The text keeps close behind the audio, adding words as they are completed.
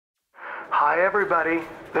Hi, everybody.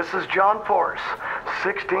 This is John Force,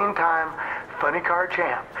 16-time funny car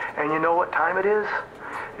champ. And you know what time it is?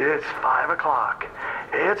 It's 5 o'clock.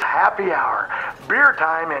 It's happy hour. Beer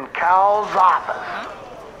time in Cal's office.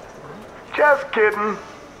 Just kidding.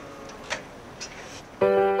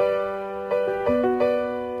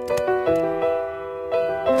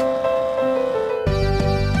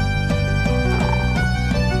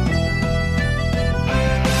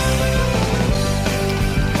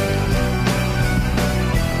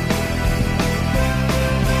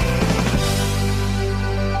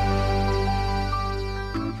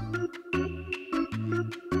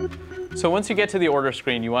 So once you get to the order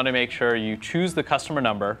screen, you want to make sure you choose the customer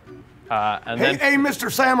number. Hey,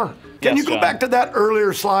 Mr. Sammer, can you go back to that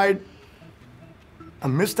earlier slide? I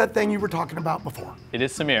missed that thing you were talking about before. It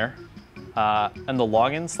is Samir. And the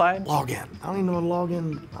login slide? Login. I don't even know what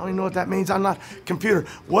login, I don't even know what that means. I'm not computer.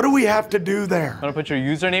 What do we have to do there? I'm going to put your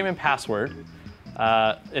username and password.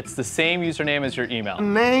 It's the same username as your email.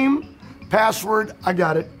 Name, password, I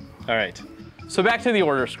got it. All right. So back to the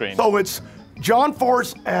order screen. So it's John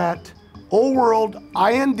Force at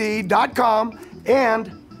oldworldind.com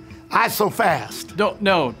and ISOFast.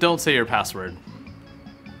 Don't say your password.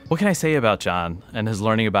 What can I say about John and his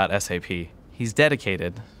learning about SAP? He's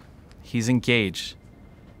dedicated, he's engaged,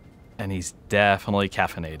 and he's definitely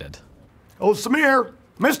caffeinated. Oh, Samir,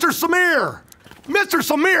 Mr. Samir, Mr.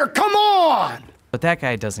 Samir, come on! But that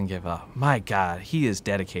guy doesn't give up. My God, he is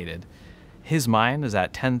dedicated. His mind is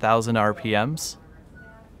at 10,000 RPMs,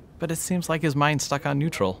 but it seems like his mind's stuck on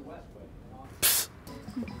neutral. Psst.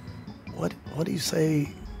 What do you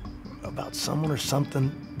say about someone or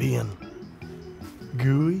something being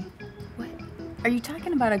gooey? What? Are you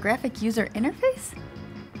talking about a graphic user interface?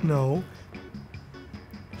 No.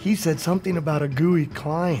 He said something about a GUI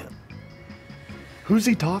client. Who's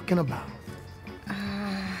he talking about?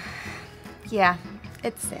 Yeah,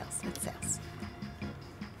 it's sales. It's sales.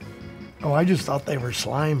 Oh, I just thought they were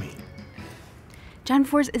slimy. John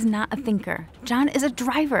Force is not a thinker. John is a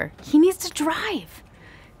driver. He needs to drive.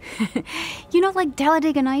 You know, like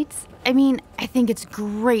Talladega Nights? I mean, I think it's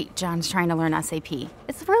great John's trying to learn SAP.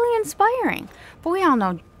 It's really inspiring. But we all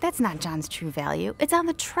know that's not John's true value. It's on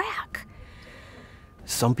the track.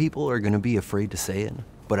 Some people are going to be afraid to say it,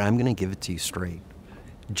 but I'm going to give it to you straight.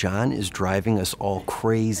 John is driving us all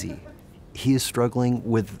crazy. He is struggling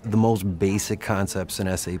with the most basic concepts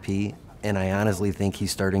in SAP, and I honestly think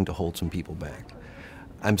he's starting to hold some people back.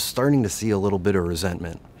 I'm starting to see a little bit of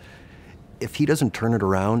resentment. If he doesn't turn it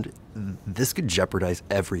around, this could jeopardize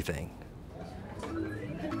everything.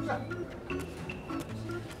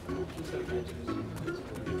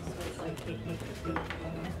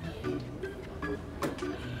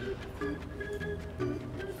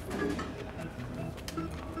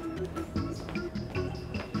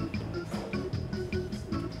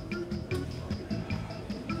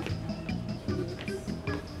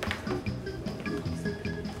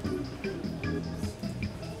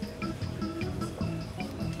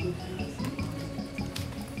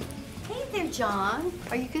 John,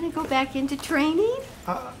 are you going to go back into training?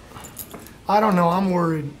 I don't know. I'm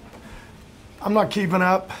worried. I'm not keeping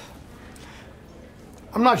up.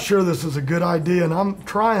 I'm not sure this is a good idea, and I'm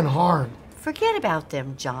trying hard. Forget about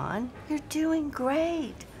them, John. You're doing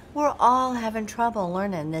great. We're all having trouble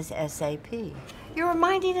learning this SAP. You're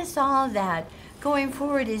reminding us all that going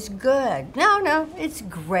forward is good. No, it's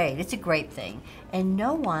great. It's a great thing. And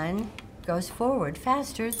no one goes forward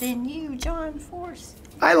faster than you, John Force.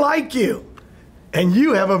 I like you. And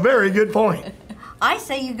you have a very good point. I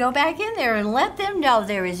say you go back in there and let them know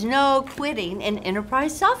there is no quitting in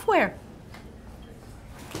enterprise software.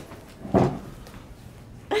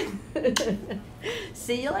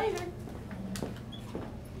 See you later.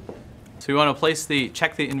 So we want to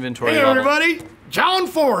check the inventory Hey, level. everybody. John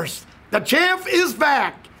Force, the champ is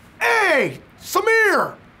back. Hey,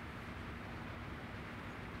 Samir,